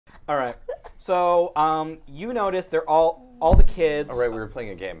All right. So you notice they're all the kids. All right, we were playing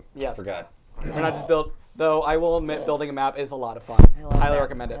a game. Yes. Forgot. We're not just build. Though I will admit, building a map is a lot of fun. Highly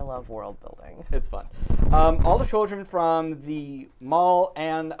recommend it. I love world building. It's fun. All the children from the mall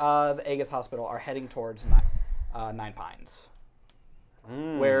and the Aegis Hospital are heading towards Nine Pines,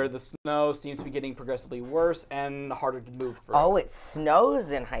 where the snow seems to be getting progressively worse and harder to move through. Oh, it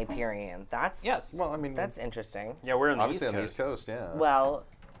snows in Hyperion. That's Yes. Well, I mean, That's interesting. Yeah, we're on the obviously East on the East Coast, yeah. Well,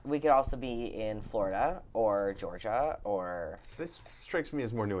 we could also be in Florida or Georgia or. This strikes me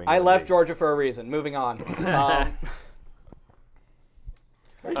as more New England. I left Georgia for a reason. Moving on. Keep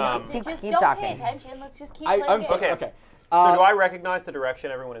Just keep don't talking. pay attention. Let's just keep playing I'm games. sorry. Okay. Okay. So do I recognize the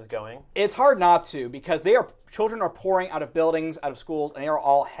direction everyone is going? It's hard not to because children are pouring out of buildings, out of schools, and they are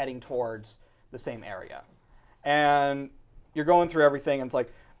all heading towards the same area. And you're going through everything, and it's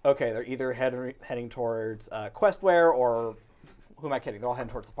like, okay, they're either heading towards Questware or who am I kidding? They're all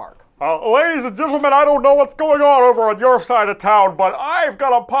heading towards the park. Ladies and gentlemen, I don't know what's going on over on your side of town, but I've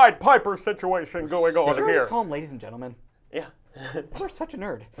got a Pied Piper situation going on Should I here. just call them ladies and gentlemen? Yeah. You're such a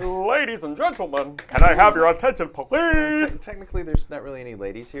nerd. Ladies and gentlemen, can I have your attention, please? Technically, there's not really any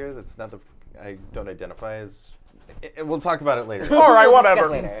ladies here. That's not the. I don't identify as. We'll talk about it later. All right, We'll whatever.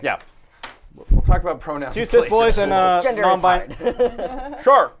 discuss later. Yeah. We'll talk about pronouns. Two cis boys and Gender is non-binary. hard.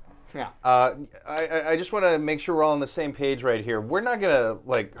 Sure. Yeah. I just want to make sure we're all on the same page right here. We're not gonna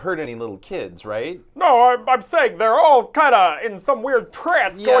hurt any little kids, right? No, I'm saying they're all kind of in some weird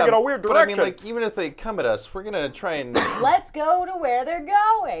trance going in a weird but I mean, direction. even if they come at us, we're gonna try and. Let's go to where they're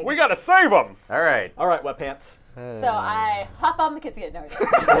going. We gotta save them. All right. All right, wet pants. So I hop on the kids again.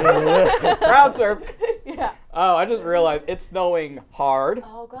 No, Crowd surf. yeah. Oh, I just realized it's snowing hard,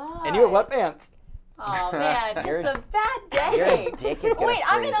 Oh god. and you have wet pants. Oh man, just Your- a bad day. Your dick is gonna Wait,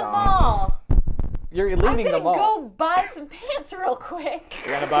 I'm in freeze a on. mall. You're I'm leaving gonna the mall. go buy some pants real quick.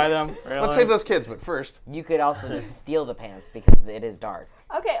 You're gonna buy them. Really? Let's save those kids, but first. You could also just steal the pants because it is dark.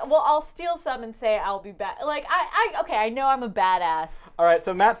 Okay, well I'll steal some and say I'll be bad. Like okay, I know I'm a badass. All right,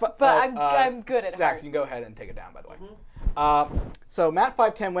 so Matt. But I'm good at Snacks, heart. you can go ahead and take it down, by the way. So Matt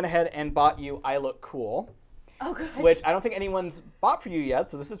 510 went ahead and bought you I Look Cool, Oh good. which I don't think anyone's bought for you yet,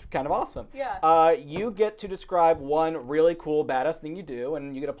 so this is kind of awesome. Yeah. You get to describe one really cool, badass thing you do,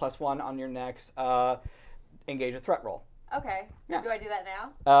 and you get a +1 on your next engage a threat roll. Okay. Yeah. Do I do that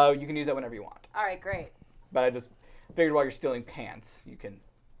now? You can use that whenever you want. All right, great. But I just figured while you're stealing pants, you can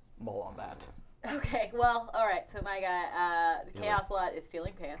mull on that. Okay, well, all right. So my guy, the Chaos Lot, is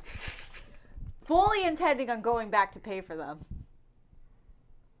stealing pants, fully intending on going back to pay for them.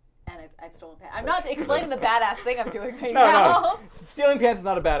 And I've stolen pants. I'm not explaining the badass thing I'm doing right now. No. Stealing pants is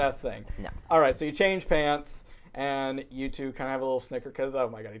not a badass thing. No. All right, so you change pants, and you two kind of have a little snicker because, oh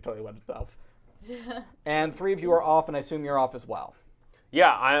my god, he totally wet himself. And 3 of you are off, and I assume you're off as well.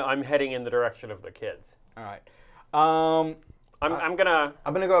 Yeah, I'm heading in the direction of the kids. All right. I'm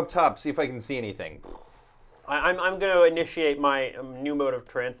gonna go up top, see if I can see anything. I'm gonna initiate my new mode of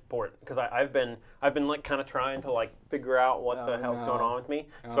transport because I've been like kind of trying to like figure out what the hell's going on with me.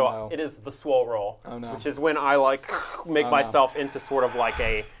 Oh, So no. it is the swole roll, Oh, no. which is when I like make no. myself into sort of like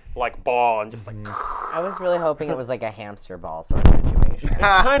a ball and just like I was really hoping it was like a hamster ball sort of situation.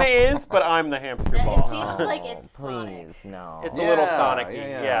 kind of is, but I'm the hamster It ball. seems like it's Sonic. Please, no. It's a little Sonic-y,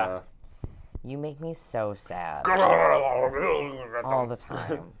 yeah. You make me so sad all the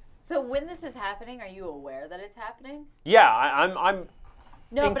time. So when this is happening, are you aware that it's happening? Yeah, I'm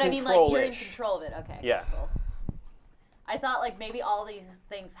No, In but I mean, like, you're in control-ish. control of it. Okay. Yeah. Cool. I thought, like, maybe all these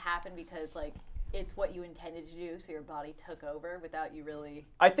things happen because, like, it's what you intended to do, so your body took over without you really.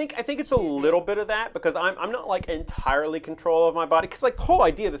 I think it's a little bit of that because I'm not like entirely control of my body because like the whole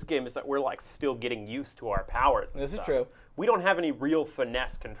idea of this game is that we're like still getting used to our powers. And This is stuff. true. We don't have any real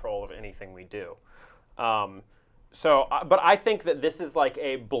finesse control of anything we do. But I think that this is like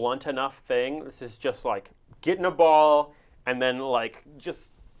a blunt enough thing. This is just like getting a ball and then like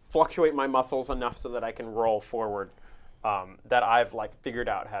just fluctuate my muscles enough so that I can roll forward. That I've like figured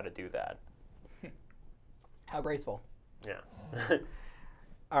out how to do that. How graceful. Yeah.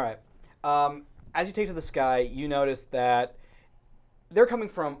 All right. As you take to the sky, you notice that they're coming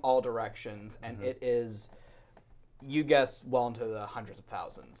from all directions, and it is, you guess, well into the hundreds of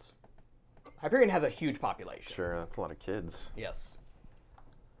thousands. Hyperion has a huge population. Sure, that's a lot of kids. Yes.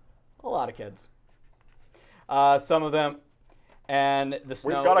 A lot of kids. Some of them, and the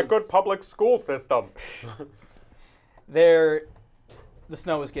snow We've got a is- good public school system. The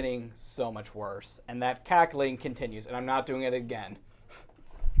snow is getting so much worse, and that cackling continues, and I'm not doing it again.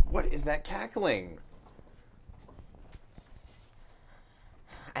 What is that cackling?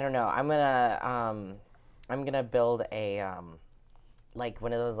 I don't know. I'm gonna build a like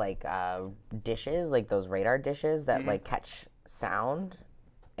one of those like dishes, like those radar dishes that like catch sound,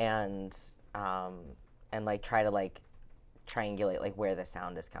 and like try to like triangulate like where the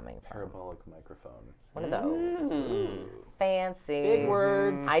sound is coming from. Parabolic microphone. One of those. Fancy. Big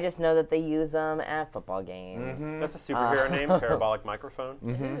words. I just know that they use them at football games. That's a superhero name, parabolic microphone.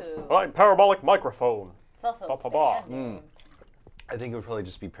 Ooh. I'm parabolic microphone. It's also Ba, ba, ba. a band name. I think it would probably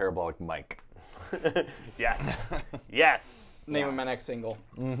just be parabolic mic. Yes. Yes. Name of my next single.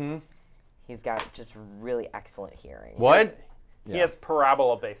 He's got just really excellent hearing. What? He has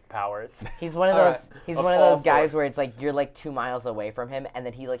parabola-based powers. He's one of All those. right. He's Of one of all those guys sorts. where it's like you're like 2 miles away from him, and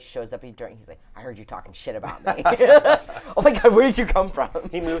then he like shows up during. He's like, "I heard you talking shit about me." Oh my god, where did you come from?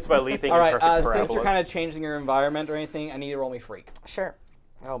 He moves by leaping All in right, perfect since parabolas. you're kind of changing your environment or anything, I need you to roll me freak. Sure.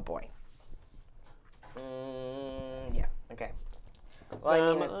 Oh boy. Yeah. Okay. Well,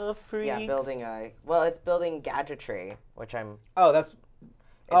 I mean, Some it's yeah, freak. building a. Well, it's building gadgetry, which I'm. Oh, that's. it's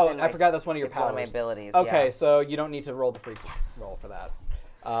Oh, in I my- forgot that's one of your it's one of my powers. abilities. Okay, yeah. so you don't need to roll the freak roll for that.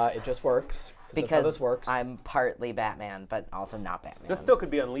 It just works. That's how Because this works. I'm partly Batman, but also not Batman. That still could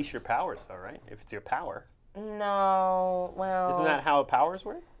be unleash your powers, though, right? If it's your power. No. Well. Isn't that how powers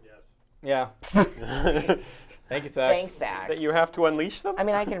work? Yeah. Thank you, Sax. Thanks, Sax. That you have to unleash them? I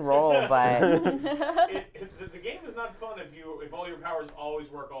mean, I can roll, but The game is not fun if all your powers always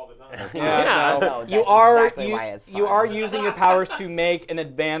work all the time. Yeah, no. No, you that's are exactly why it's you fun. are using your powers to make an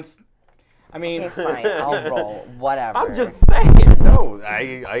advanced. I mean, okay, fine. I'll roll. Whatever. I'm just saying. No,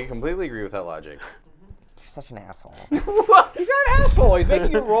 I completely agree with that logic. You're such an asshole. he's not an asshole. He's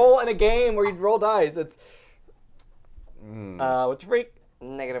making you roll in a game where you roll dice. It's. What's your freak?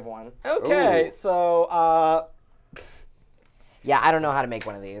 -1. Okay, Ooh. so Yeah, I don't know how to make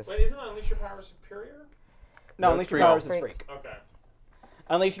one of these. But isn't Unleash Your Power superior? no, No, unleashing it's your freak. powers is Freak. freak. Okay.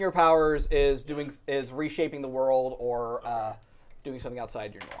 Unleashing your powers is reshaping the world or doing something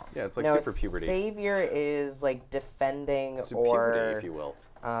outside your norm. Yeah, it's like No, super puberty. Savior is like defending Super or puberty, if you will.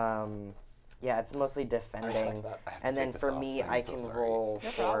 yeah, it's mostly defending. that. I have to And then take this for off. me, I'm I so can sorry. roll No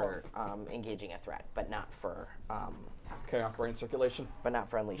for engaging a threat, but not for Okay, brain circulation.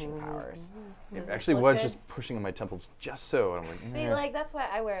 unleashing powers. It actually look was good? just pushing on my temples just so. And I'm like, See, like that's why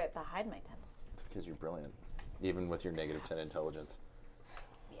I wear it behind my temples. it's because you're brilliant. Even with your -10 intelligence.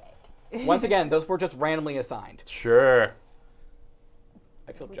 Yay. Once again, those were just randomly assigned. Sure.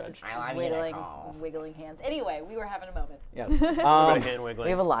 I feel judged. I Wiggling hands. Anyway, we were having a moment. Yes. A bit of hand wiggling.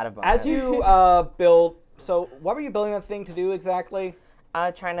 We have a lot of As buttons. you build, so what were you building that thing to do exactly?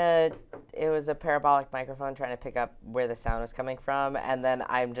 It was a parabolic microphone trying to pick up where the sound was coming from, and then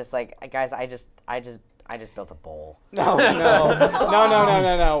I'm just like, guys, I just built a bowl. No,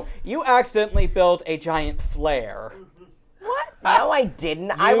 no. You accidentally built a giant flare. What? No, I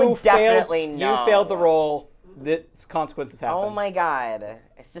didn't. I would definitely know. You failed the roll. This consequences happen. Oh my god.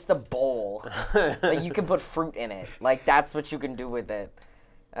 It's just a bowl. Like, you can put fruit in it. Like, that's what you can do with it.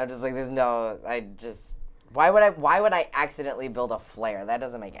 I'm just like, why would I accidentally build a flare? That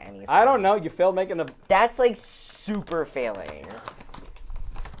doesn't make any sense. I don't know. You failed making a. That's like super failing.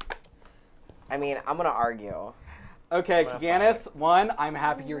 I mean, I'm gonna argue. Okay, Kiganis, 1, I'm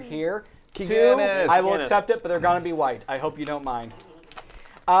happy you're here. 2, Kiganis. I will Kiganis. accept it, but they're gonna be white. I hope you don't mind.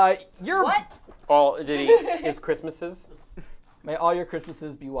 You're. What? Is Christmases? May all your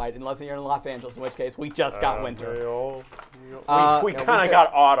Christmases be white, unless you're in Los Angeles, in which case we just got winter. We kind of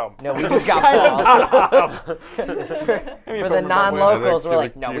got autumn. No, we just got fall. For the non-locals, we're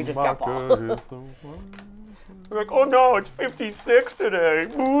like, no, we just got fall. We're like, oh no, it's 56 today.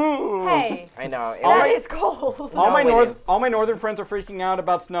 Ooh. Hey, I know. All it is cold. All my No, it is. all my northern friends are freaking out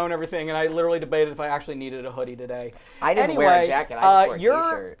about snow and everything, and I literally debated if I actually needed a hoodie today. I didn't wear a Anyway, jacket. I just wore a your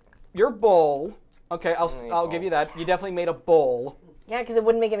t-shirt. your bowl. Okay, I'll bowl. give you that. You definitely made a bowl. Yeah, because it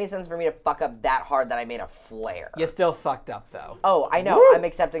wouldn't make any sense for me to fuck up that hard that I made a flare. You still fucked up though. Oh, I know. I'm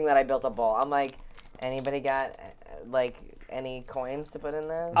accepting that I built a bowl. I'm like, anybody got like any coins to put in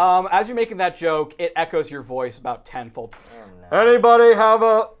this? As you're making that joke, it echoes your voice about tenfold. Oh no. Anybody have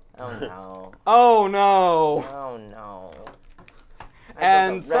a? Oh no. Oh no! Oh no. I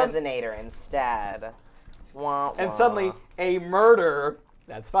And built a resonator instead. Wah, And wah. suddenly, a murder.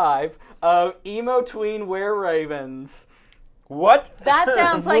 That's 5 of emo tween were ravens. What? That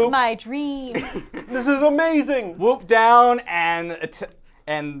sounds like Whoop. my dream. This is amazing. Whoop down and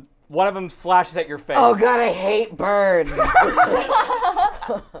one of them slashes at your face. Oh god, I hate birds.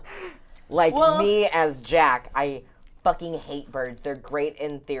 Like Well- me as Jack, I fucking hate birds. They're great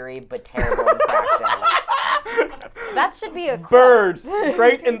in theory, but terrible in practice. That should be a quote. Birds,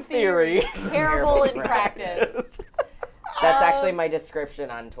 great in theory. Terrible in practice. That's actually my description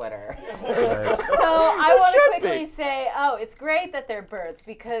on Twitter. So I want to should quickly be. say, it's great that they're birds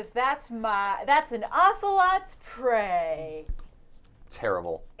because that's an ocelot's prey.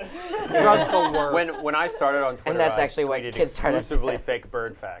 Terrible. Just the word. When I started on Twitter, that's I actually what tweeted kids try to exclusively say. fake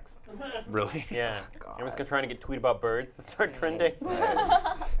bird facts. Really? Yeah. Everyone's trying to get tweet about birds to start trending.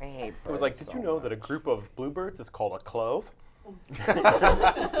 I hate It was like, did you know that a group of bluebirds is called a clove?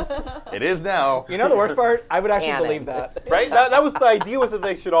 It is now. You know the worst part? I would actually Canon. believe that. Right? That was the idea, was that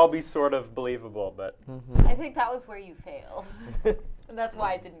they should all be sort of believable, but I think that was where you failed. And that's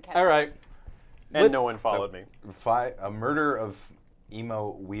why it didn't count. All right. and no one followed me. A murder of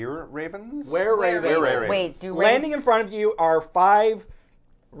emo weir ravens. Where Were-ravens. Wait, do Landing in front of you are 5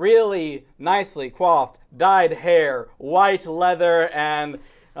 really nicely coiffed, dyed hair, white leather, and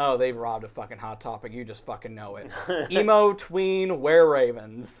they've robbed a fucking Hot Topic. You just fucking know it. Emo tween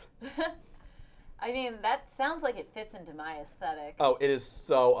were-ravens. I mean, that sounds like it fits into my aesthetic. Oh, it is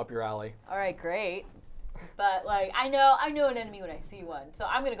so up your alley. All right, great. But like, I know an enemy when I see one, so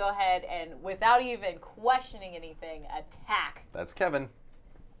I'm gonna go ahead and, without even questioning anything, attack. That's Kevin.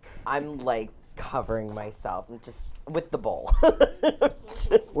 I'm like covering myself. I'm just with the bowl.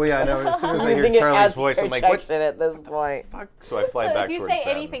 Well, yeah, I know. As soon as I hear Using it Charlie's as voice, I'm like, what? protection at this point. Fuck? So I fly So back if you towards say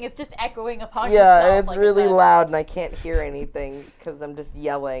them. anything, it's just echoing upon yourself. Yeah, it's like really a- loud and I can't hear anything because I'm just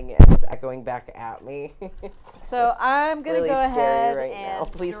yelling and it's echoing back at me. So I'm gonna really go scary ahead right and now.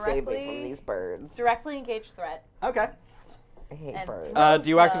 Please save me from directly- these birds. Directly engage threat. Okay. I hate And- birds. Do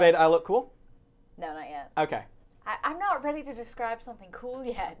you activate I Look Cool? No, not yet. Okay. I'm not ready to describe something cool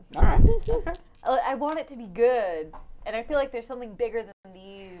yet. All right. Okay. I want it to be good, and I feel like there's something bigger than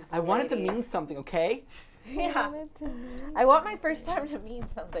these. I want it to ladies. mean something, okay? Yeah. I want my first time to mean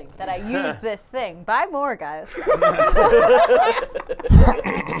something. That I use this thing. Buy more, guys.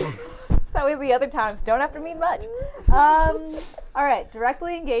 That way the other times don't have to mean much. All right,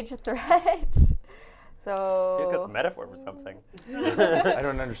 directly engage a threat. I feel like that's a So metaphor for something. I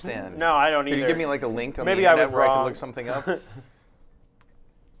don't understand. No, I don't Can either. you give me like a link on Maybe the I internet was where I can wrong. look something up?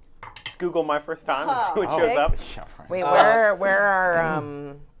 Just Google my first time and see what Oh. shows up. Six. Yeah, right. Wait, where are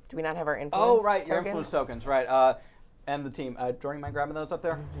do we not have our influence? Oh, right, your tokens? influence tokens, right. And the team. Jordan, mind grabbing those up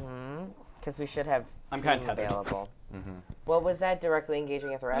there? Because we should have I'm kinda team tethered. available. What was that? Directly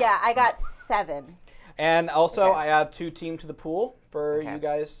engaging a threat? yeah, I got 7. And also, Okay. I add 2 team to the pool for Okay. you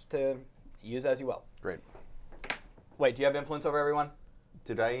guys to use as you will. Great. Wait, do you have influence over everyone?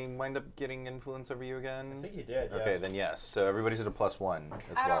 Did I wind up getting influence over you again? I think you did. Okay, then yes. So everybody's at a +1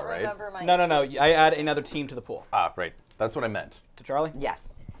 as I well, don't right? remember my. No. I add another team to the pool. Ah, right. That's what I meant. To Charlie?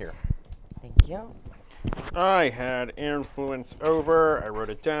 Yes. Here. Thank you. I had influence over. I wrote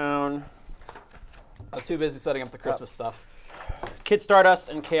it down. I was too busy setting up the Christmas stuff. Kid Stardust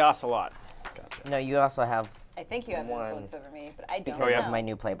and Chaos a lot. No, you also have I think you have One. influence over me, but I don't because Oh, yeah. know. of my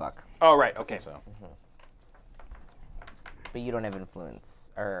new playbook. Oh, right. Okay. So But you don't have influence,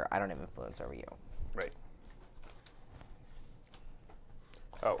 or I don't have influence over you. Right.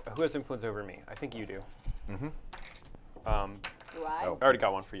 Oh, who has influence over me? I think you do. Do I? Oh. I already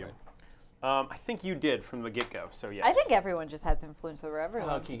got one for you. I think you did from the get-go, so yes. I think everyone just has influence over everyone.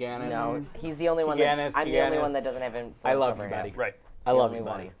 Oh, Keeganis. No, he's the only one that Keeganis, I'm the only Keeganis. one that doesn't have influence I love over you, him. buddy. Right. I love only you,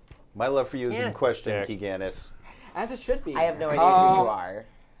 one. buddy. my love for you is Keeganis in is question, dick. Keeganis. As it should be. I have no idea who you are.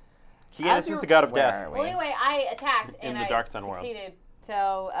 Keeganis is the god of Where death. are Well, we? anyway, I attacked In and the I Dark Sun world. succeeded.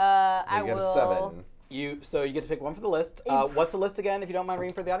 So I You got will. a 7. So you get to pick one for the list. What's the list again, if you don't mind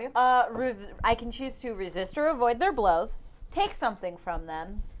reading for the audience? I can choose to resist or avoid their blows, take something from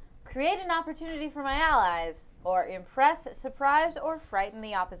them, create an opportunity for my allies, or impress, surprise, or frighten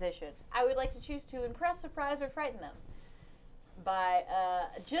the opposition. I would like to choose to impress, surprise, or frighten them by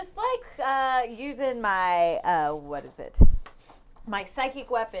just like using my what is it? My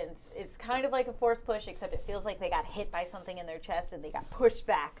psychic weapons. It's kind of like a force push, except it feels like they got hit by something in their chest and they got pushed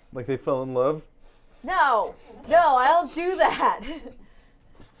back. Like they fell in love? No, I don't do that.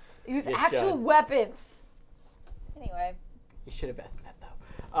 Use You actual should. weapons. Anyway, You should invest in that,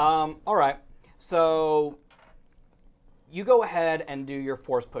 though. All right. So you go ahead and do your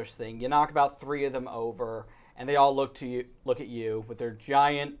force push thing. You knock about 3 of them over, and they all look at you with their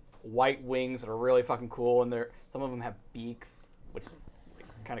giant white wings that are really fucking cool, and some of them have beaks, which is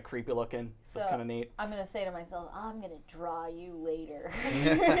kind of creepy looking. That's So- kind of neat. I'm gonna say to myself, I'm gonna draw you later.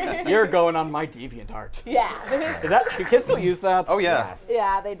 You're going on my DeviantArt. Yeah. Do kids still use that? Oh, yeah. Yes.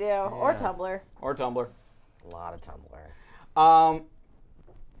 Yeah, they do. Or Tumblr. Or Tumblr. A lot of Tumblr.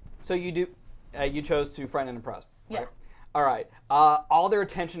 So you do. You chose to frighten and impress. Yeah. Right? All right. All their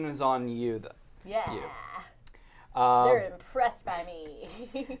attention is on you. Yeah. You. They're impressed by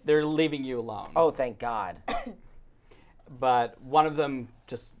me. They're leaving you alone. Oh, thank God. but one of them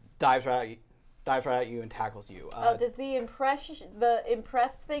just dives right at you and tackles you. Does the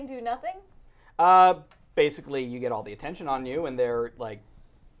impress thing do nothing? Basically, you get all the attention on you, and they're like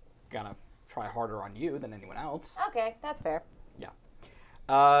gonna try harder on you than anyone else. Okay, that's fair.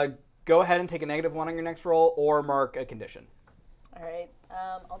 Yeah. Go ahead and take a -1 on your next roll, or mark a condition. All right.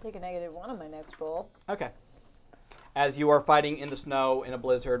 I'll take a -1 on my next roll. Okay. As you are fighting in the snow in a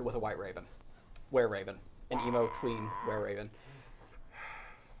blizzard with a white raven, were-raven, an emo tween were-raven.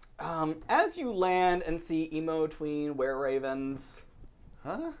 As you land and see emo tween were-ravens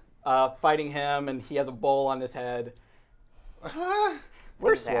fighting him, and he has a bowl on his head.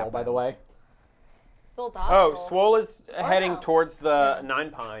 Where's Swole, by the way? Sold Oh, Swole is heading no. towards the Nine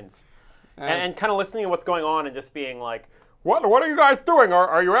Pines. And kind of listening to what's going on and just being like, What are you guys doing?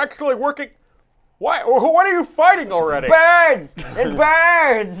 Are you actually working? What are you fighting already? Birds! There's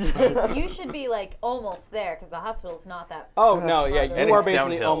birds! You should be like almost there because the hospital's not that. Oh, no, yeah, And you are it's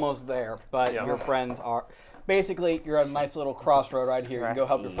basically downhill. almost there, but your friends are... Basically, you're at a nice little crossroad right here. You can go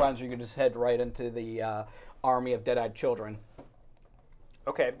help your friends, or you can just head right into the army of dead-eyed children.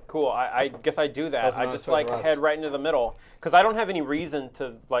 okay, cool. I guess I do that. Also I known just as Toys like R Us. head right into the middle because I don't have any reason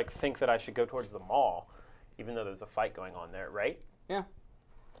to like think that I should go towards the mall, even though there's a fight going on there, right? Yeah.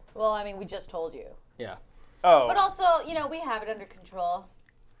 Well, I mean, we just told you. Yeah. Oh, But also, you know, we have it under control.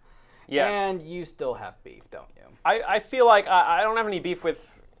 yeah. And you still have beef, don't you? I feel like I don't have any beef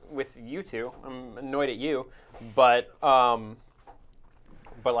with you two. I'm annoyed at you, but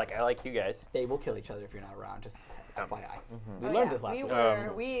like I like you guys. They will kill each other if you're not around, just FYI. We Oh, learned yeah, this last we week.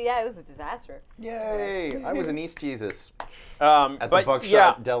 were, yeah, it was a disaster. Yay! I was an East Jesus At at the Buckshot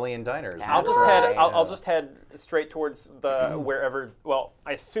yeah, Deli and Diners. I'll just head. I'll just head straight towards the wherever. Well,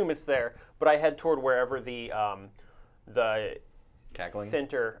 I assume it's there, but I head toward wherever the Cackling?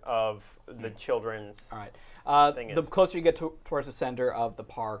 center of the children's. All right. thing The is. closer you get towards the center of the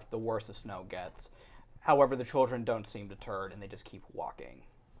park, the worse the snow gets. However, the children don't seem deterred, and they just keep walking.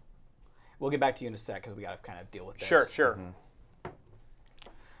 We'll get back to you in a sec, because we got to kind of deal with this. Sure, sure.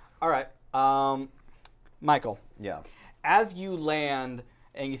 All right. Michael, Yeah. as you land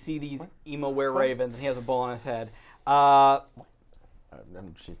and you see these emo were-ravens, and he has a bowl on his head,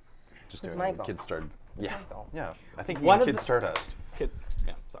 She just Who's doing Michael? Kid Stard. Yeah. Michael? Yeah. I think you One mean of Kid the- Stardust.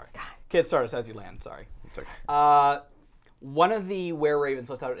 Kid Stardust as you land, sorry. It's okay. One of the were-ravens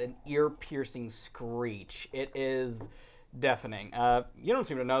lets out an ear-piercing screech. It is deafening. You don't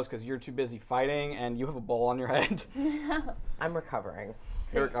seem to notice because you're too busy fighting, and you have a bowl on your head. I'm recovering.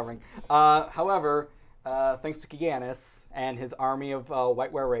 You're recovering. However, thanks to Kiganis and his army of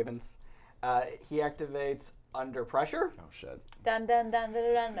white were-ravens, he activates Under Pressure, Oh shit. Dun dun dun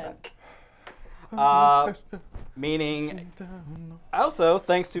dun dun dun. meaning also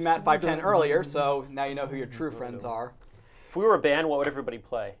thanks to Matt 510 earlier, so now you know who your true friends are. If we were a band, what would everybody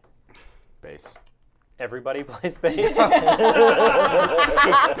play? Bass. Everybody plays bass.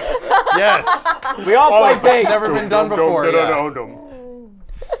 Yes. We all play bass. Never been done before. Yeah. Dum-dum-dum-dum.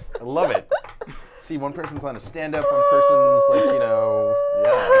 I love it. See, one person's on a stand-up, one person's like, yeah.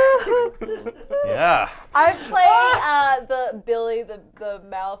 Yeah. I played the Billy the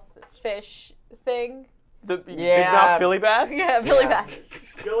mouth fish thing. The big Yeah. mouth Billy Bass? Yeah, Billy Bass.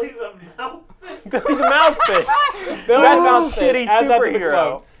 Billy the Mouth. Billy the Mouthfish. Billy That the sounds Mouthfish. shitty Add that to the superhero.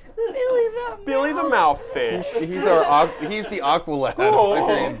 quotes. Billy the Mouthfish. He's the Aqualad of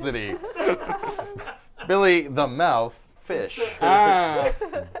Hyperion City. Billy the Mouth Fish. Ah.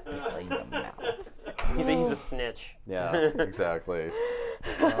 He's a snitch. Yeah, exactly.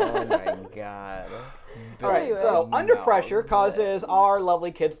 Oh my god. All right, so Under Pressure causes our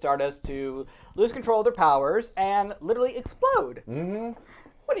lovely Kid Stardust to lose control of their powers and literally explode. Mm-hmm.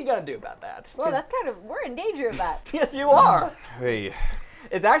 What are you gonna do about that? Well, that's kind of, we're in danger of that. Yes, you are. Hey,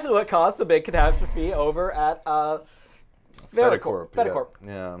 It's actually what caused the big catastrophe over at Fedicorp. Fedicorp.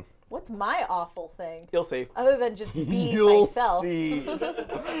 Yeah. What's my awful thing? You'll see. Other than just being You'll myself. see.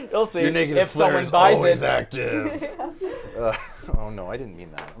 You'll see. Your negative if someone flare is buys always it. active. Oh no, I didn't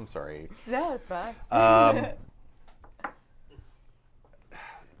mean that. I'm sorry. No, it's fine.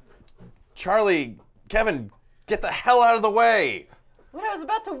 Charlie, Kevin, get the hell out of the way! When I was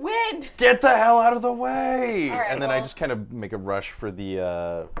about to win. Get the hell out of the way! All right, and then I well- just kind of make a rush for the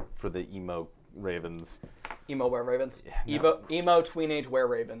emo ravens. Emo were-ravens. Emo tweenage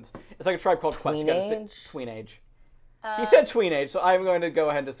were-ravens. It's like a Tribe Called Quest. You gotta say tweenage. He said tweenage, so I'm going to go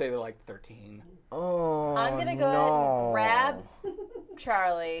ahead and say they're like 13. Oh, I'm going to go ahead and grab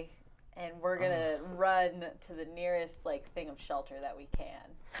Charlie, and we're going to run to the nearest like thing of shelter that we can.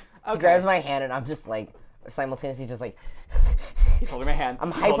 He grabs my hand and I'm just like, simultaneously just like, He's holding my hand.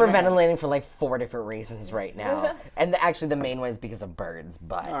 I'm He's holding my hand. hyperventilating for like 4 different reasons right now, and actually the main one is because of birds.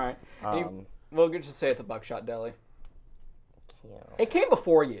 But All right. We'll just say it's a buckshot deli. cute. It came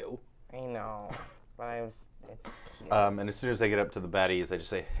before you. I know, but it's cute. And as soon as I get up to the baddies, I just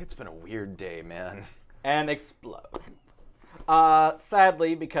say, "It's been a weird day, man." And explode.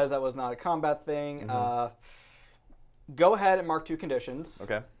 Sadly, because that was not a combat thing, go ahead and mark 2 conditions.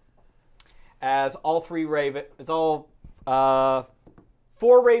 Okay. As all 4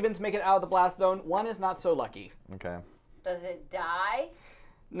 ravens make it out of the blast zone, 1 is not so lucky. Okay. Does it die?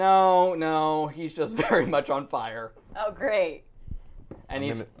 No, he's just very much on fire. Oh, great. And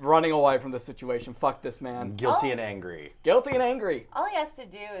he's running away from the situation. Fuck this man. Guilty and angry. Guilty and angry. All he has to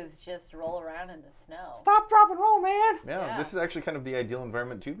do is just roll around in the snow. Stop, drop, and roll, man. Yeah, this is actually kind of the ideal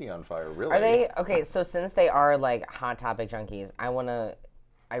environment to be on fire, really. Are they okay? So since they are like Hot Topic junkies, I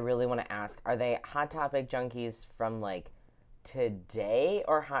really want to ask: are they Hot Topic junkies from like today,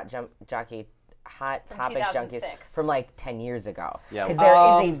 or Hot Topic junkies 2006. from like 10 years ago? Yeah. Because there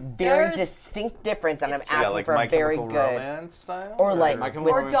is a very There's- distinct difference, and I'm Yeah, asking like for My a very Chemical good. Romance style? Or like My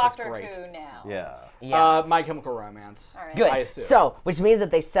Chemical Or Romance was Doctor great. Who now. Yeah. Yeah. My Chemical Romance. All right. Good. I assume. So, which means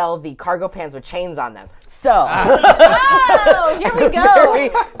that they sell the cargo pants with chains on them. So, Oh, here we very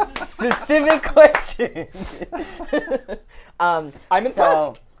go. specific question. I'm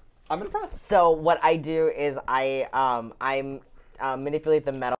impressed. I'm impressed. So what I do is I manipulate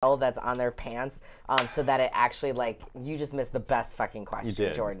the metal that's on their pants so that it actually, like, you just missed the best fucking question,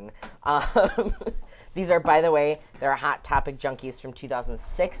 did. Jordan. These are, by the way, they're Hot Topic junkies from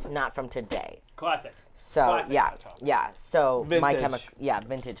 2006, not from today. Classic. So Classic yeah, Hot Topic. yeah. So my Vintage.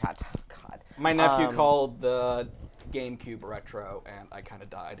 vintage Hot Topic. God. My nephew called the GameCube retro, and I kind of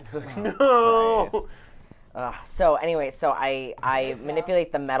died. No. So anyway, so I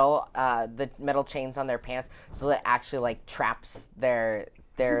manipulate the metal chains on their pants so that it actually like traps their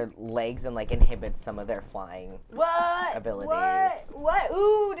legs and like inhibits some of their flying What? abilities. What?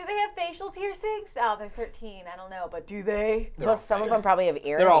 Ooh, do they have facial piercings? Oh, they're 13. I don't know, but do they? Well, some of them probably have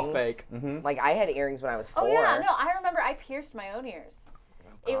earrings. They're all fake. Like I had earrings when I was 4. Oh yeah, no, I remember I pierced my own ears.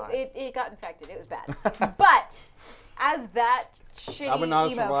 God. It got infected. It was bad. But as that shitty I would not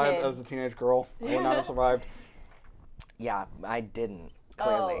have emo survived kid, as a teenage girl. I would not have survived. Yeah, I didn't.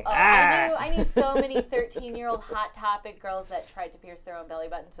 Clearly. I knew so many 13-year-old Hot Topic girls that tried to pierce their own belly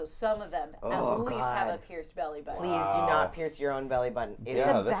button. So some of them at least have a pierced belly button. Please do not pierce your own belly button. It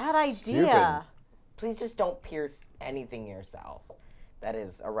Yeah, is- that's Bad idea. stupid. please just don't pierce anything yourself. That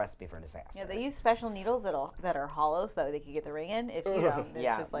is a recipe for disaster. Yeah, they use special needles that are hollow so that they can get the ring in. If you don't, it's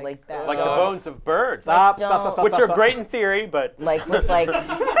Yeah, just like like, bad. Like the bones of birds. Stop, Don't- stop, stop, stop, Which stop, are stop. great in theory, but like with like.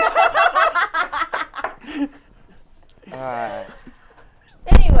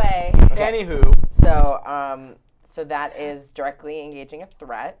 Anyway, Anywho, So that is directly engaging a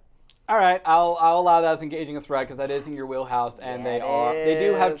threat. all right, I'll allow that as engaging a threat because that is in your wheelhouse, and Yeah, they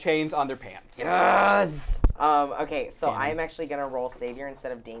do have is. chains on their pants. Yes. Okay, so Damn. I'm actually gonna roll savior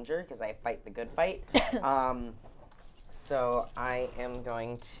instead of danger because I fight the good fight. So I am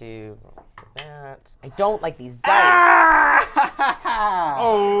going to roll for that. I don't like these dice.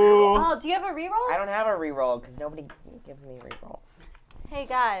 oh, do you have a reroll? I don't have a reroll because nobody gives me rerolls. Hey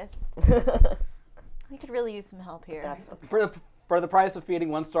guys, we could really use some help here. That's For the price of feeding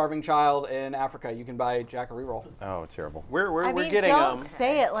one starving child in Africa, you can buy Jack a reroll. Oh, terrible. we're mean, getting don't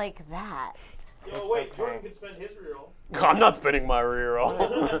say it like that. Yo, wait, Jordan could spend his reroll. I'm not spinning my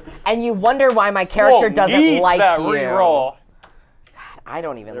reroll. And you wonder why my character Swole doesn't needs like that you. reroll. I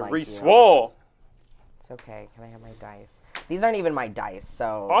don't even like you. Re-swole. It's okay. Can I have my dice? These aren't even my dice,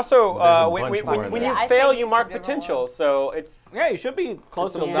 so. There's Also, a when, bunch more when there. you Yeah, I fail, think you you mark should do potential. more. So it's Yeah, you should be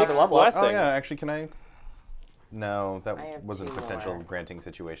close to a another mixed level. blessing. Oh, yeah, actually, can I? No, I that have wasn't a 2 potential more. granting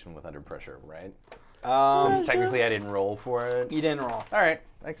situation with under pressure, right? Um, Since technically I didn't roll for it. you didn't roll. All right,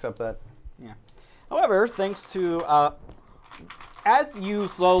 I accept that. Yeah. However, thanks to as you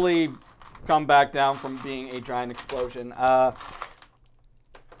slowly come back down from being a giant explosion, A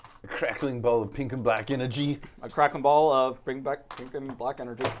crackling ball of pink and black energy. a crackling ball of bring back pink and black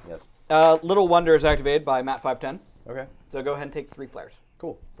energy. Yes. Little Wonder is activated by Matt 510. Okay, So go ahead and take 3 flares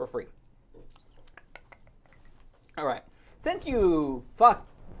cool. for free. All right. Since you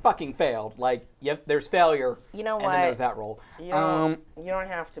fucking failed, like there's failure. You know and what? then there's that roll. You don't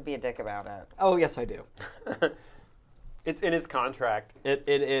have to be a dick about it. Oh yes, I do. It's in his contract. It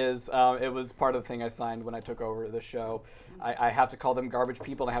is. It was part of the thing I signed when I took over the show. I have to call them garbage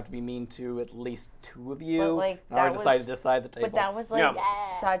people, and I have to be mean to at least 2 of you. But, like, and I already that decided was- to decide the table. But that was like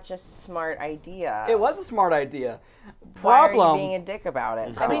Yeah. such a smart idea. It was a smart idea. Why are you Problem. being a dick about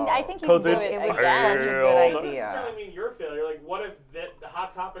it? I mean, though? I think you can do it it was again. such a It good doesn't idea. necessarily mean your failure. Like, what if the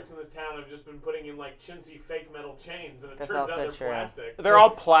Hot Topics in this town have just been putting in like chintzy fake metal chains, and it That's turns out also they're true. plastic? They're all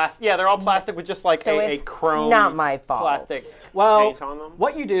plastic. Yeah, they're all plastic with just like So a it's chrome. not my fault. Plastic Well, paint on them.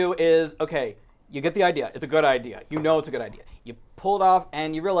 what you do is, okay, you get the idea. It's a good idea. You know it's a good idea. You pull it off,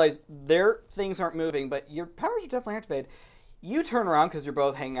 and you realize their things aren't moving, but your powers are definitely activated. You turn around because you're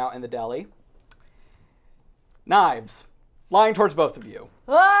both hanging out in the deli. Knives flying towards both of you,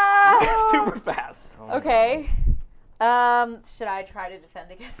 Ah! super fast. Okay. Should I try to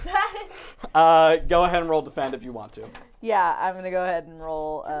defend against that? Go ahead and roll defend if you want to. Yeah, I'm gonna go ahead and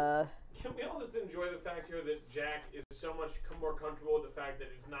roll. Can we all just enjoy the fact here that Jack is so much more comfortable with the fact that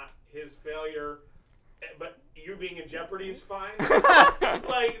it's not his failure, but you being in jeopardy is fine?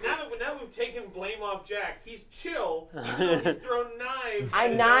 Like, now that we've taken blame off Jack, he's chill, even though he's thrown knives. at I'm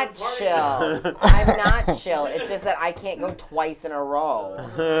his not own party chill. members. I'm not chill. It's just that I can't go twice in a row.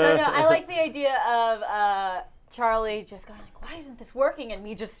 No, I like the idea of Charlie just going like, "Why isn't this working?" and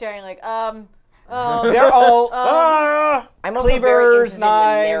me just staring like, They're all I'm also very cleavers, interested in the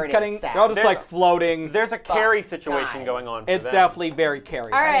knives, narrative cutting. set. They're all just There's- like floating. There's a carry situation God. going on. For It's them. definitely very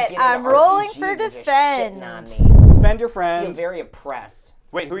carry. All right, Get into I'm rolling RPG, for they're just defend. shitting on me. Defend your I feel friend. very oppressed.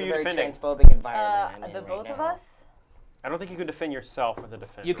 Wait, who are It's a you very defending? transphobic environment. I'm in The right both of now. us. I don't think you can defend yourself with a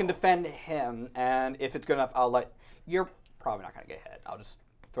defend. You can roll. defend him, and if it's good enough, I'll let. You're probably not gonna get hit. I'll just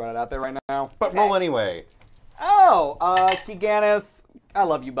throw it out there right now. But roll anyway. Oh, Kiganis, I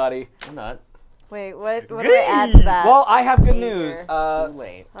love you, buddy. I'm not. Wait, what do I add to that? Well, I have good Savior. news. Too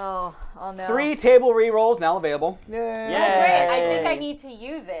late. oh no. 3 table rerolls now available. Oh, great. I think I need to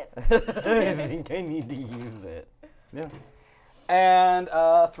use it. I think I need to use it. Yeah. And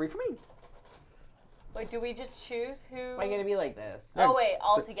 3 for me. Wait, do we just choose who? Why you gonna be like this? Oh wait,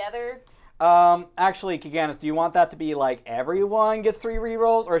 all together. Actually, Kiganis, do you want that to be like everyone gets 3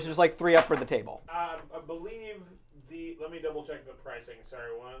 rerolls, or is it just like 3 up for the table? I believe let me double check the pricing.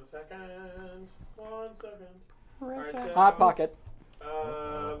 Sorry, 1 second. 1 second. All right, so, Hot pocket.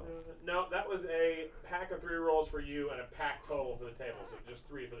 no, that was a pack of 3 rolls for you and a pack total for the table. So just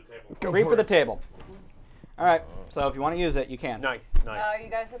 3 for the table. 3 for the table. All right. So if you want to use it, you can. Nice, nice. Are you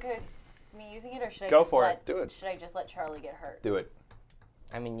guys okay with me using it, or should I Go just for let, it. Do it. Should I just let Charlie get hurt? Do it.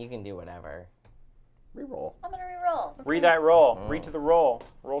 I mean, you can do whatever. Reroll. I'm gonna re-roll. Read that roll. Read to the roll.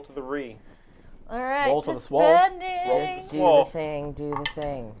 Roll to the re. All right. Roll to the swole. defending. Just do Whoa. the thing. Do the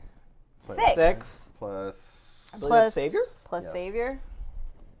thing. Six. 6. Plus. I believe that's Savior. Plus Yes. Savior.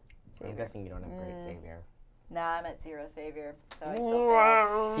 I'm guessing you don't have great savior. Nah, I'm at 0 Savior, so I still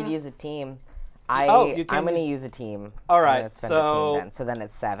failed. You could use a team. you can I'm gonna use- use a team. All I'm right, gonna spend a team so- then. So then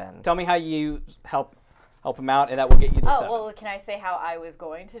it's 7. Tell me how you help him out, and that will get you the 7. Oh well, can I say how I was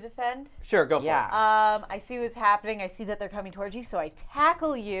going to defend? Sure, go for Yeah. it. I see what's happening. I see that they're coming towards you, so I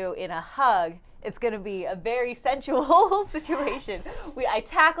tackle you in a hug. It's gonna be a very sensual situation. I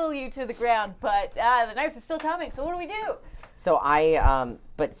tackle you to the ground, but the knives are still coming. So what do we do? So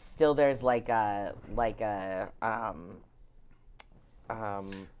but still there's like a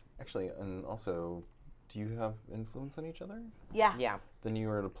Actually, and also, do you have influence on each other? Yeah. yeah. Then you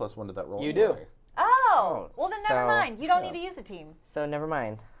are at a +1 to that roll. You do. anyway. Oh, well then never so- mind. You don't need to use a team. So never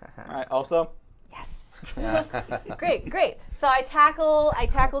mind. All right. Also, Yes. Great, great. So I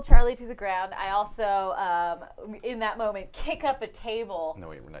tackle Charlie to the ground. I also, in that moment, kick up a table.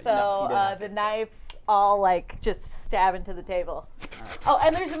 No, you're not. So you didn't have the knives all like just stab into the table. Oh,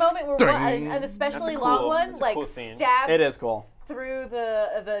 and there's a moment where an especially That's a long cool- one that's a like cool scene. stabs it is cool. through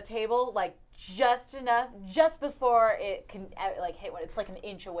the table like just enough, just before it can like hit one. It's like an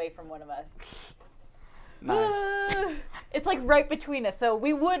inch away from one of us. Nice. It's like right between us, so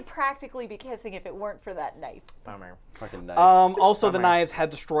we would practically be kissing if it weren't for that knife. Bummer. Fucking nice. Also, the Bummer. knives had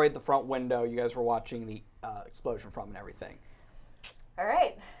destroyed the front window. You guys were watching the explosion from and everything. All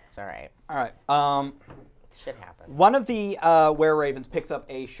right. It's all right. All right. Shit happens. One of the were-ravens picks up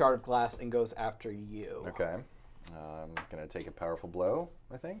a shard of glass and goes after you. Okay. I'm gonna take a powerful blow,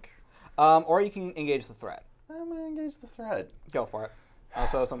 I think. Or you can engage the threat. I'm gonna engage the threat. Go for it.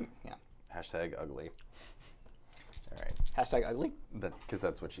 Also, yeah. Hashtag ugly. All right. Hashtag ugly. Because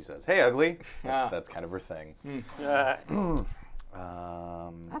that's what she says. Hey, ugly. Ah. That's kind of her thing. That's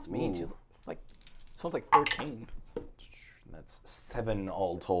mean. ooh, She's like, this one's like 13. That's 7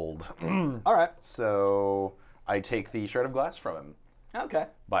 all told. All right. So I take the shard of glass from him Okay.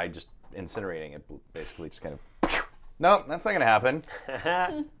 by just incinerating it, basically just kind of No, that's not gonna happen.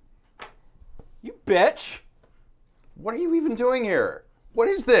 You bitch. What are you even doing here? What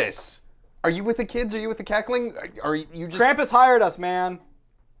is this? Are you with the kids? Are you with the cackling? Are you just Krampus hired us, man.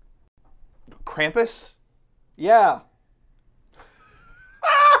 Krampus? Yeah.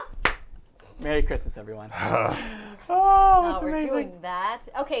 Merry Christmas, everyone. Oh, Oh, that's we're amazing. doing that.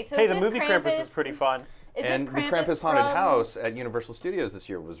 Okay, so Hey, is the this movie Krampus was pretty fun. Is And this the Krampus Haunted from- House at Universal Studios this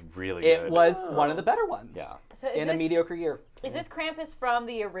year was really It good. was one of the better ones. Yeah. So is In a this- mediocre year. Is this Krampus from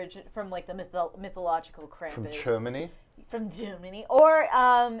the origin, from like the mythological Krampus From Germany. from Germany, or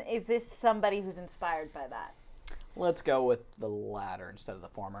is this somebody who's inspired by that? Let's go with the latter instead of the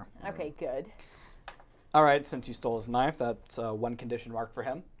former. Okay, good. All right, since you stole his knife, that's one condition mark for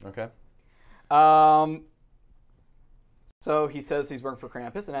him. Okay. So he says he's working for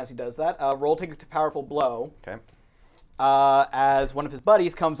Krampus, and as he does that, roll take a powerful blow Okay. as one of his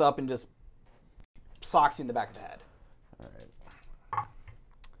buddies comes up and just socks you in the back of the head. All right.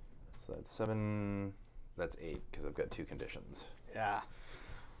 So that's 7. That's 8 because I've got 2 conditions. Yeah.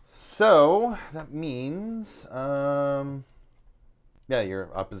 So that means, yeah, your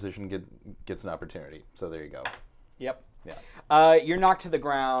opposition gets an opportunity. So there you go. Yep. Yeah. You're knocked to the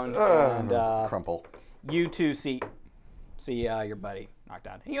ground, and Crumple. you two see your buddy knocked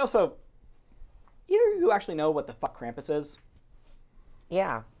down. And you also, either of you actually know what the fuck Krampus is?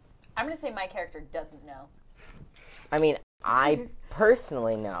 Yeah. I'm gonna say my character doesn't know. I mean, I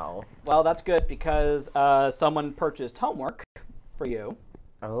personally know. Well, that's good because someone purchased homework for you.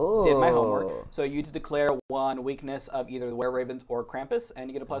 Oh. Did my homework. So you to declare one weakness of either the Were-Ravens or Krampus, and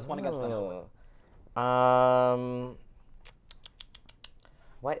you get a +1 against them.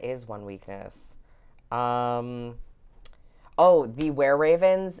 What is one weakness? Oh, the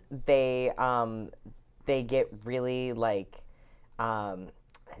Were-Ravens, they get really like,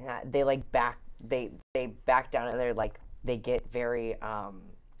 they like back down and they're like, they get very,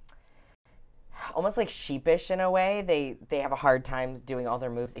 almost like sheepish in a way. They have a hard time doing all their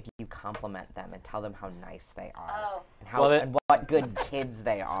moves if you compliment them and tell them how nice they are Oh. and how Well, and what good kids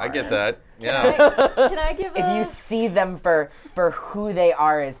they are. I get that. Yeah. Can I give If you see them for who they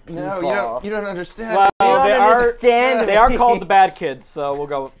are as people. No, you don't understand. Well, don't they are understand they are me. called the bad kids, so we'll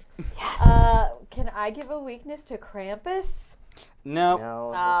go. Can I give a weakness to Krampus? No.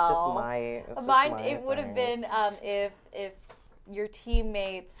 No, Oh. it's just my. It's just Mine, my it would have thing. been if your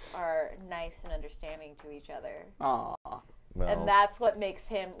teammates are nice and understanding to each other, Aw. Well, and that's what makes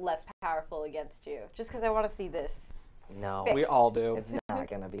him less powerful against you. Just because I want to see this. No, We all do. it's not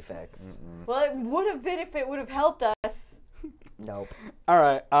gonna be fixed. Well, it would have been if it would have helped us. Nope. All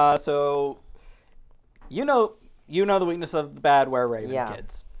right. So you know the weakness of the bad Were-Raven Yeah.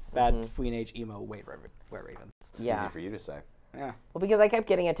 kids. Bad tween-age emo Were-Ravens. Yeah. easy for you to say. Yeah. Well, because I kept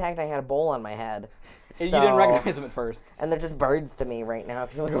getting attacked, I had a bowl on my head. And you didn't So- recognize them at first. And they're just birds to me right now.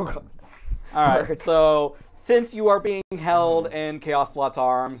 'Cause I'm like, oh god. All right. Birds. So since you are being held in Chaos Lot's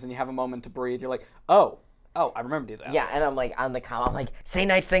arms and you have a moment to breathe, you're like, oh, I remember these. Yeah, and I'm like on the comm. I'm like, say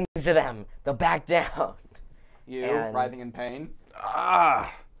nice things to them. They'll back down. You and- writhing in pain.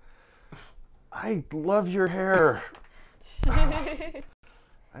 Ah, I love your hair.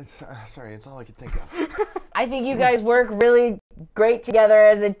 Sorry, it's all I could think of. I think you guys work really great together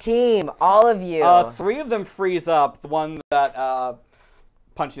as a team, all of you. 3 of them freeze up. The one that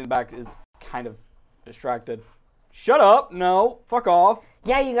punched you in the back is kind of distracted. Shut up! No, fuck off.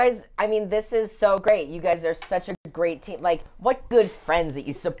 Yeah, you guys, I mean, this is so great. You guys are such a great team. Like, what good friends that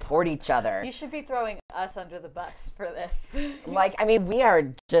you support each other. You should be throwing us under the bus for this. Like, I mean, we are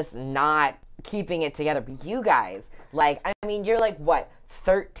just not keeping it together. But you guys, like, I mean, you're like, what,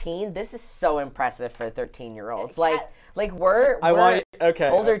 13? This is so impressive for 13-year-olds. Like we're Okay.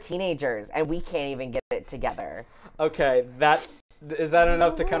 older teenagers, and we can't even get it together. Okay, is that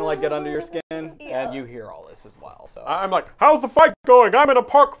enough to kind of like get under your skin? And you hear all this as well, so I'm like, how's the fight going? I'm in a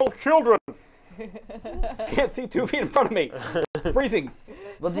park full of children. can't see 2 feet in front of me. It's freezing.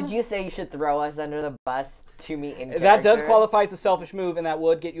 Well, did you say you should throw us under the bus to meet in That does character? qualify as a selfish move, and that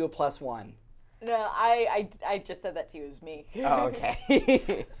would get you a +1. No, I just said that to you as me. Oh,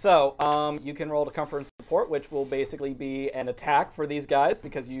 okay. So, you can roll to comfort and support, which will basically be an attack for these guys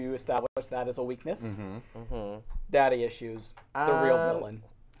because you established that as a weakness. Daddy issues, the real villain.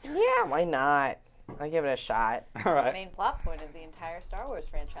 Yeah, why not? I'll give it a shot. All The right. main plot point of the entire Star Wars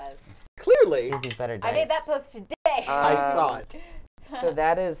franchise. Clearly, These better I made that dice. post today. I saw it. So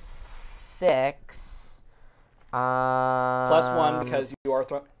that is 6. +1 because you are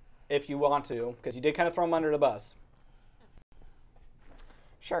if you want to, because you did kind of throw him under the bus.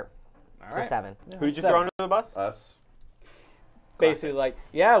 Sure. All So right. 7. Who did you 7. throw under the bus? Us. basically like,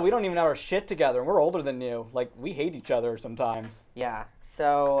 yeah, we don't even have our shit together, and we're older than you. Like, we hate each other sometimes. Yeah.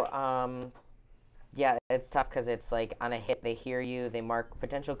 So, yeah, it's tough because it's like on a hit, they hear you, they mark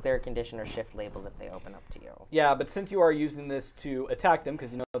potential clear condition or shift labels if they open up to you. Yeah, but since you are using this to attack them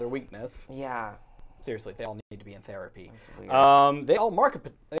because you know their weakness, Yeah. seriously, they all need to be in therapy. weird. They all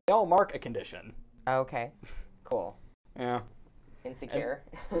mark a condition. Okay. Cool. Yeah, Insecure.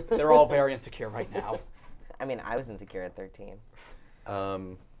 they're all very insecure right now. I mean, I was insecure at 13. I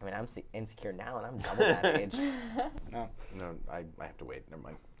Um, mean, I'm insecure now, and I'm double that age. No. no, I have to wait. Never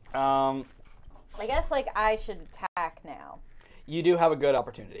mind. I guess like I should attack now. You do have a good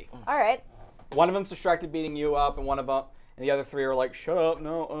opportunity. All right. One of them's distracted beating you up, and and the other three are like, shut up,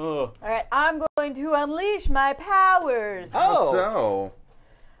 no, All right. I'm going to unleash my powers. Oh! So,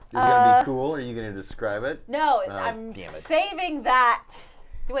 is it gonna be cool? Or are you gonna describe it? No, Oh, I'm damn it. saving that.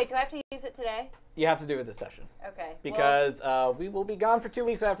 Wait, do I have to use it today? You have to do it this session. Okay. well, Because we will be gone for 2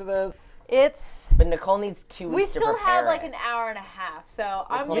 weeks after this. it's. But Nicole needs 2 We weeks to still prepare have like it. an hour and a half, so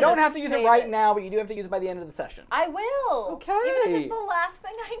I'm. You gonna don't have to use it save right now, but you do have to use it by the end of the session. I will. Okay. Even if it's the last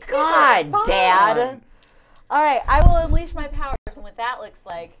thing I do. God, Dad. All right, I will unleash my powers, and what that looks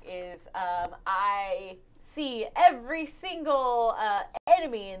like is I see every single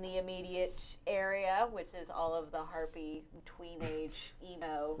enemy in the immediate area, which is all of the harpy, tween-age,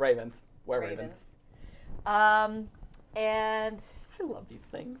 emo Ravens. We're ravens. And I love these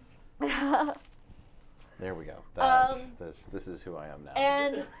things. There we go. This is who I am now.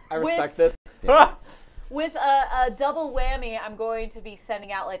 and I respect this. with a double whammy, I'm going to be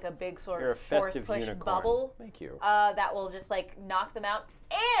sending out like a big sort You're a of force festive push unicorn. bubble. Thank you. That will just like knock them out.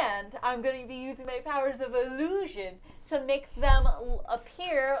 And I'm going to be using my powers of illusion to make them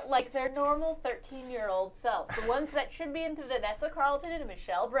appear like their normal 13-year-old selves. The ones that should be into Vanessa Carlton and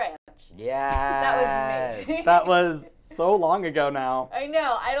Michelle Branch. Yeah. That was me. That was so long ago now. I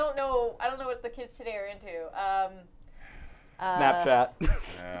know. I don't know what the kids today are into.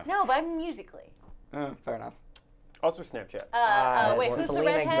 Snapchat. No, but I'm musically. Fair enough. Also Snapchat. Wait, who's the Selena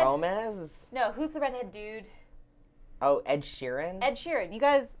redhead? Gomez? No, who's the redhead dude? Oh, Ed Sheeran? Ed Sheeran. You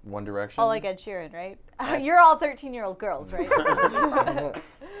guys One Direction. all like Ed Sheeran, right? You're all 13-year-old girls, right?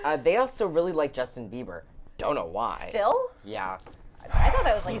 They also really like Justin Bieber. Don't know why. Still? Yeah. I thought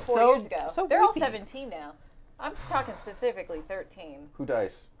that was like He's 4 so- years ago. so They're all creepy. 17 now. I'm talking specifically 13. Who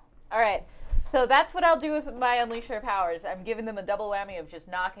dice? All right. So that's what I'll do with my Unleash Your Powers. I'm giving them a double whammy of just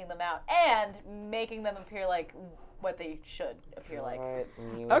knocking them out and making them appear like what they should appear like.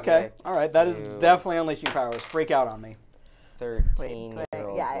 Okay. All right. That is definitely unleashing your powers. Freak out on me.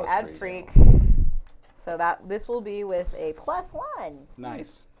 13-year-old. Yeah, I plus add 3, freak. So this will be with a +1.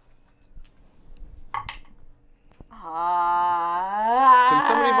 Nice. Can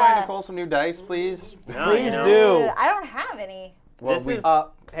somebody buy Nicole some new dice, please? No, Please you know, do. I don't have any. Well, This we is-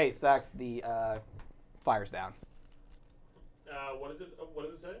 Hey, Sax, the fire's down. What is it? What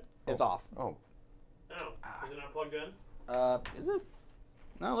does it say? It's off. Oh, Oh, is it not plugged in? Is it?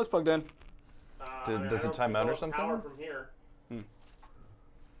 No, it looks plugged in. Does it time out or something? Power from here.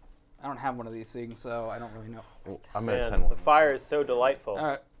 I don't have one of these things, so I don't really know. well, I'm gonna Man, attend the one. fire is so delightful. All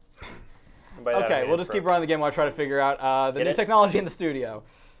right. And by that I Okay, mean we'll it's just keep broken. running the game while I try to figure out the Get new it? technology in the studio.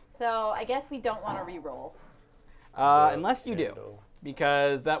 So I guess we don't want to re-roll. Unless you do,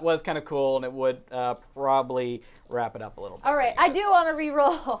 because that was kind of cool, and it would probably wrap it up a little bit. All right, for I you do guys. want to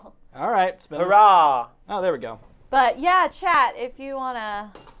re-roll. All right, spin this. Hurrah! Oh, there we go. But yeah, chat, if you want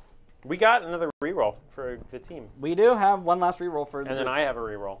to. We got another reroll for the team. We do have one last reroll for the And then group. I have a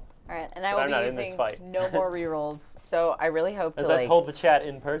reroll. All right, and I But will I'm be not in this using fight. no more re-rolls. So I really hope As to I like. told the chat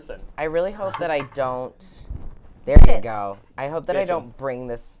in person. I really hope that I don't. There you go. I hope that I Bitchin'. don't bring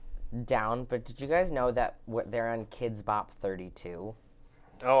this down. But did you guys know that they're on Kids Bop 32?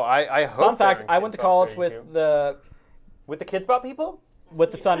 Oh, I hope. Fun fact: they're in I went to Kids Bop college 32. with the Kids Bop people.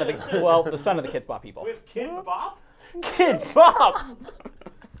 the son of the the son of the Kids Bop people. With Kid Bop? Kid Bop.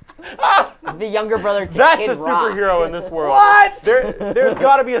 The younger brother to That's Kid a Rock. superhero in this world. What? There's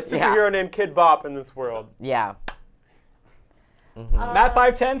got to be a superhero named Kid Bop in this world. Yeah. Matt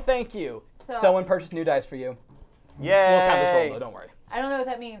 510, thank you. So- Someone purchased new dice for you. Yay! We'll count this roll though. Don't worry. I don't know what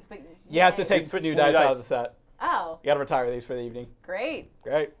that means, but You have to yay. take switch new new dice out dice. of the set. Oh, You got to retire these for the evening. great,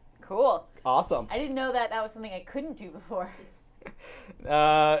 Great. cool. Awesome. I didn't know that was something I couldn't do before.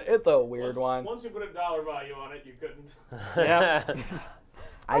 It's a weird one. Once you put a dollar value on it, you couldn't. Yeah.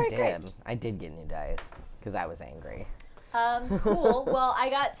 I Alright, did. great. I did get new dice because I was angry. Cool. Well, I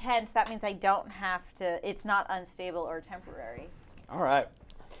got 10, so that means I don't have to. It's not unstable or temporary. All right.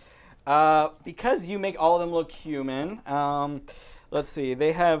 Because you make all of them look human, let's see.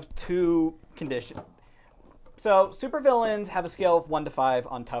 They have two conditions. So supervillains have a scale of 1 to 5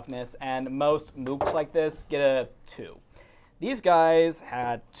 on toughness, and most mooks like this get a 2. These guys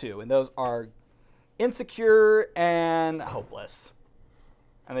had 2, and those are insecure and hopeless.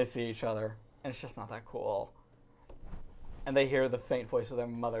 And they see each other, and it's just not that cool. And they hear the faint voice of their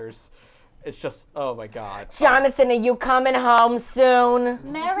mothers. It's just, oh my god. Jonathan, are you coming home soon?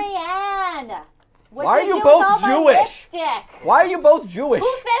 Marianne! What Why are did you do both with all my Jewish? lipstick? Why are you both Jewish?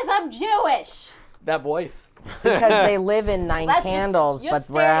 Who says I'm Jewish? That voice. Because they live in Nine That's just- Candles, you're but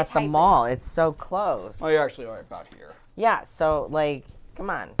we're at the stereotyping. mall. It's so close. Oh, you're actually right about here. Yeah, so, like,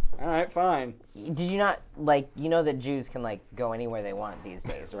 come on. All right, fine. Did you not, like, you know that Jews can, like, go anywhere they want these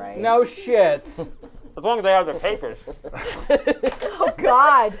days, right? No shit. As long as they have their papers. Oh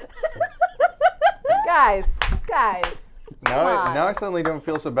God. guys. Now I suddenly don't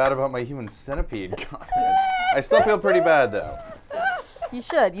feel so bad about my human centipede comments. I still feel pretty bad though. You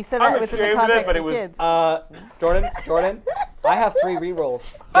should. You said I'm that within the ashamed of it, context but of it was- kids. Jordan, I have 3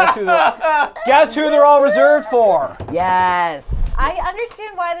 rerolls. Guess who they're all reserved for? Yes. I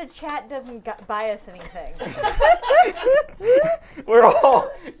understand why the chat doesn't buy us anything. We're all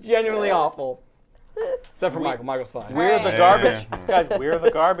genuinely awful. Except for Michael. Michael's fine. We're the Yeah. garbage guys. We're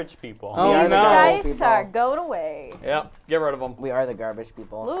the garbage people. Oh, are the no. garbage Dice people. are going away. Yep, get rid of them. We are the garbage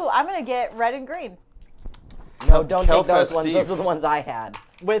people. Ooh, I'm gonna get red and green. No, don't take those Kelfest ones. Steve. Those were the ones I had.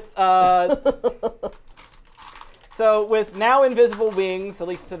 With so with now invisible wings, at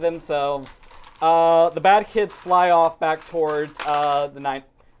least to themselves, the bad kids fly off back towards Nine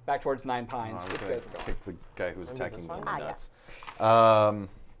Pines. I was Which gonna guys are going? kick the guy who's attacking me in the Ah, yeah. nuts.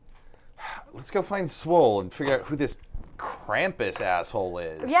 Let's go find Swole and figure out who this Krampus asshole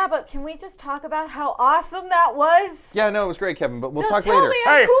is. Yeah, but can we just talk about how awesome that was? Yeah, no, it was great, Kevin, but we'll Don't talk tell later. me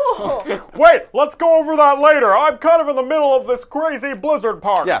I'm Hey. cool. Wait, let's go over that later. I'm kind of in the middle of this crazy blizzard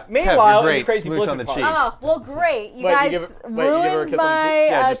park. Yeah, Meanwhile, Kev, in you're the great. crazy Smooch blizzard on the park. cheek. Oh, well, great. You Wait, you guys give her- wait, you give her a ruined kiss on the my cheek?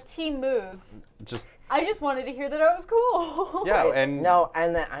 Yeah, just- team moves. Just I just wanted to hear that I was cool. yeah, and No,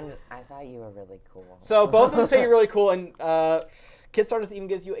 and then I thought you were really cool. So both of them say you're really cool, and Kid Stardust even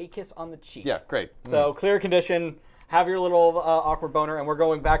gives you a kiss on the cheek. yeah, great. So clear condition. Have your little awkward boner, and we're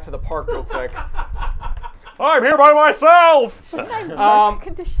going back to the park real quick. I'm here by myself.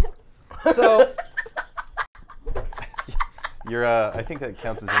 Condition. So You're I think that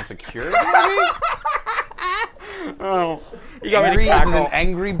counts as insecurity. Maybe? oh, you got me Angry to as in an cackle.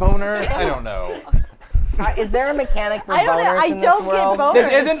 angry boner? I don't know. Is there a mechanic for I don't know. boners I in don't this get world? boners.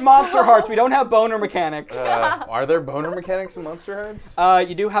 This isn't Monster so- Hearts. We don't have boner mechanics. Are there boner mechanics in Monster Hearts?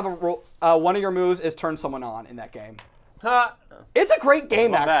 You do have one of your moves is turn someone on in that game. Huh. It's a great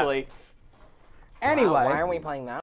game, Love that. actually. Anyway. Wow, why aren't we playing that?